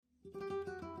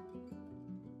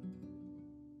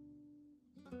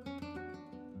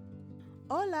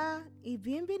Hola y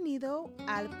bienvenido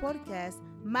al podcast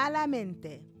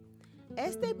Malamente.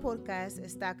 Este podcast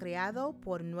está creado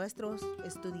por nuestros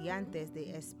estudiantes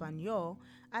de español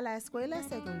a la escuela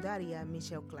secundaria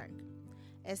Michelle Clark.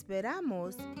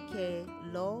 Esperamos que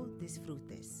lo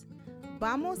disfrutes.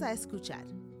 Vamos a escuchar.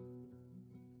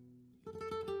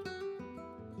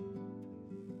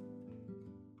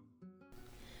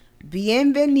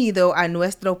 Bienvenido a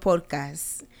nuestro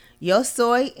podcast. Yo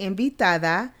soy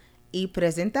invitada y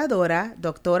presentadora,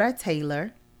 doctora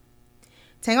Taylor.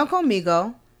 Tengo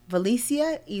conmigo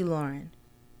Felicia y Lauren,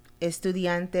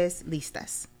 estudiantes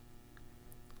listas.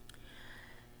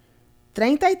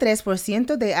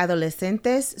 33% de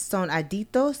adolescentes son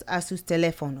adictos a sus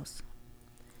teléfonos.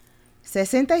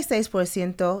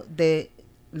 66% de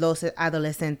los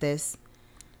adolescentes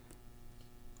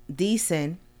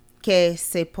dicen que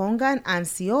se pongan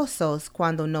ansiosos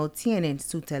cuando no tienen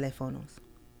sus teléfonos.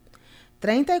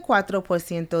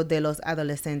 34% de los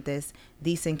adolescentes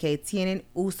dicen que tienen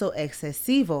uso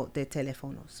excesivo de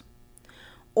teléfonos.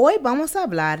 Hoy vamos a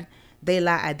hablar de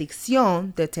la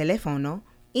adicción de teléfono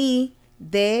y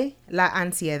de la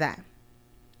ansiedad.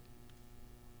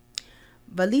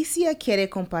 Valicia quiere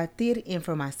compartir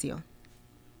información.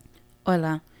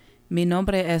 Hola, mi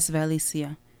nombre es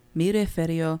Valicia. Me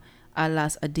refiero a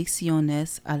las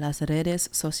adicciones a las redes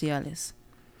sociales.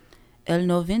 El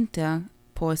 90%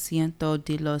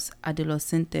 de los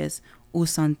adolescentes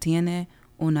tiene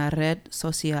una red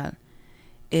social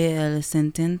y el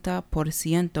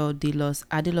 70% de los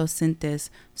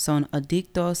adolescentes son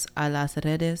adictos a las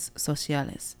redes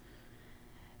sociales.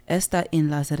 Esta en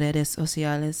las redes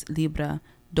sociales libera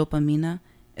dopamina.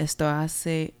 Esto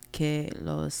hace que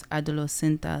los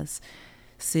adolescentes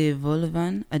se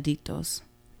vuelvan adictos.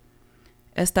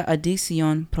 Esta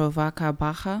adicción provoca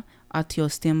baja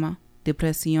autoestima,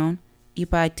 depresión,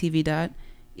 hiperactividad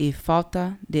y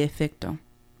falta de afecto.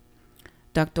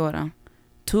 Doctora,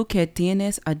 tú que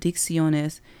tienes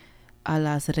adicciones a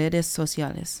las redes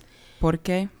sociales, ¿por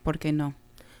qué? ¿Por qué no?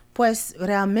 Pues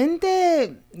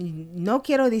realmente no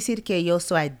quiero decir que yo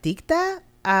soy adicta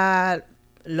a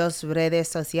las redes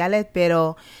sociales,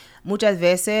 pero muchas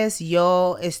veces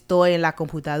yo estoy en la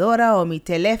computadora o mi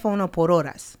teléfono por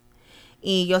horas.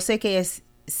 Y yo sé que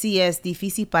si es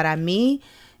difícil para mí,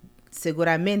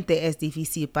 seguramente es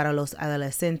difícil para los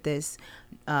adolescentes,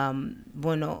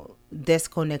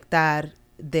 desconectar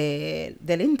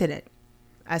del internet.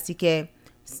 Así que,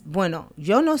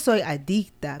 yo no soy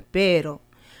adicta, pero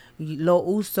lo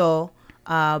uso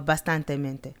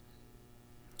bastantemente.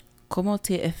 ¿Cómo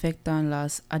te afectan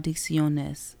las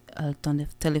adicciones al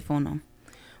teléfono?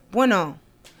 Bueno,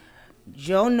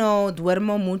 yo no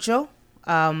duermo mucho.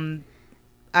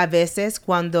 A veces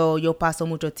cuando yo paso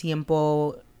mucho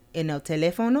tiempo en el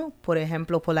teléfono, por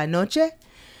ejemplo, por la noche.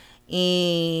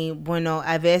 Y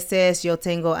a veces yo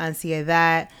tengo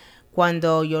ansiedad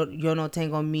cuando yo no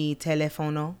tengo mi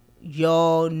teléfono.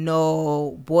 Yo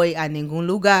no voy a ningún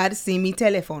lugar sin mi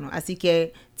teléfono. Así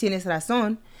que tienes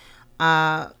razón.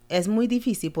 Es muy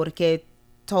difícil porque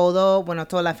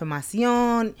toda la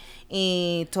información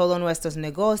y todos nuestros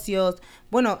negocios,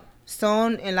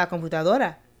 son en la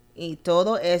computadora. Y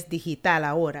todo es digital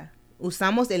ahora.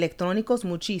 Usamos electrónicos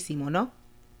muchísimo, ¿no?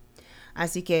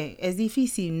 Así que es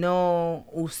difícil no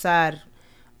usar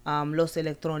los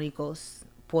electrónicos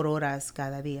por horas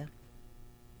cada día.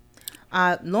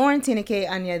 Lauren tiene que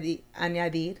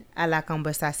añadir a la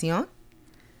conversación.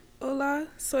 Hola,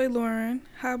 soy Lauren.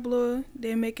 Hablo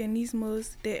de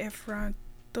mecanismos de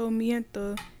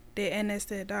enfrentamiento de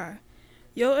ansiedad.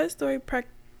 Yo estoy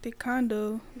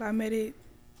practicando la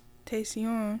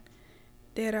meditación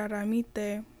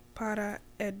diariamente para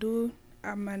ayudar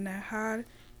a manejar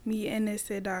mi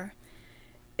ansiedad.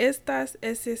 Estás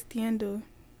asistiendo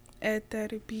a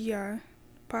terapia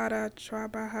para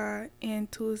trabajar en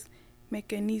tus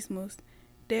mecanismos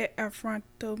de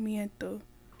enfrentamiento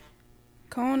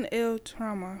con el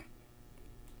trauma.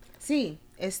 Sí,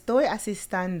 estoy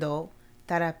asistiendo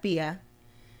terapia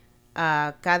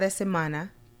cada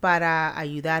semana para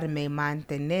ayudarme a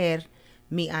mantener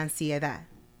mi ansiedad.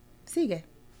 Sigue.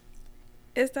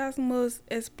 Estamos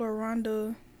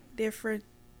explorando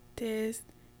diferentes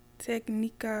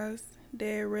técnicas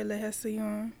de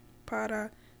relajación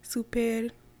para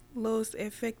superar los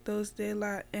efectos de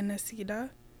la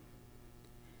ansiedad.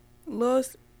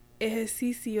 Los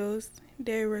ejercicios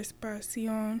de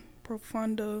respiración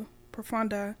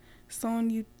profunda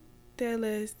son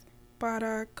útiles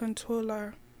para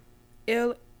controlar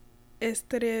el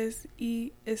estrés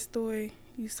y estoy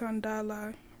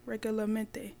usándola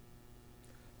regularmente.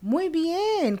 Muy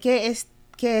bien, que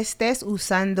estés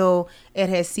usando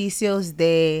ejercicios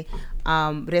de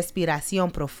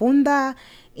respiración profunda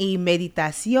y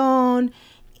meditación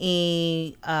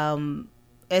y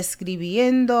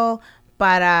escribiendo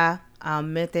para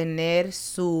mantener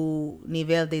su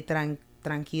nivel de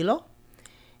tranquilo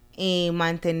y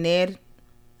mantener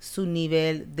su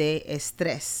nivel de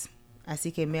estrés.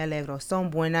 Así que me alegro. Son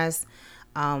buenas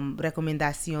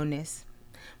recomendaciones.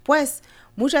 Pues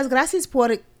muchas gracias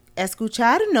por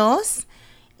escucharnos.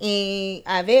 Y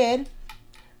a ver,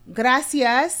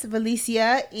 gracias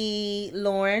Felicia y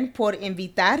Lauren por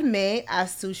invitarme a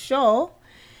su show.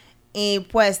 Y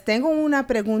pues tengo una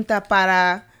pregunta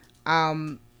para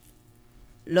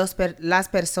las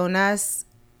personas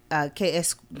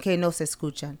que nos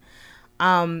escuchan.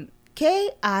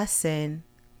 ¿Qué hacen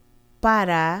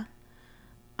para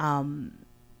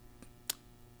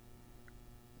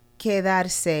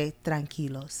quedarse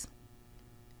tranquilos?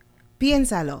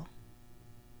 Piénsalo.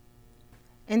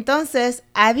 Entonces,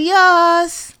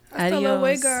 adiós. Hasta Adiós.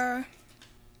 luego.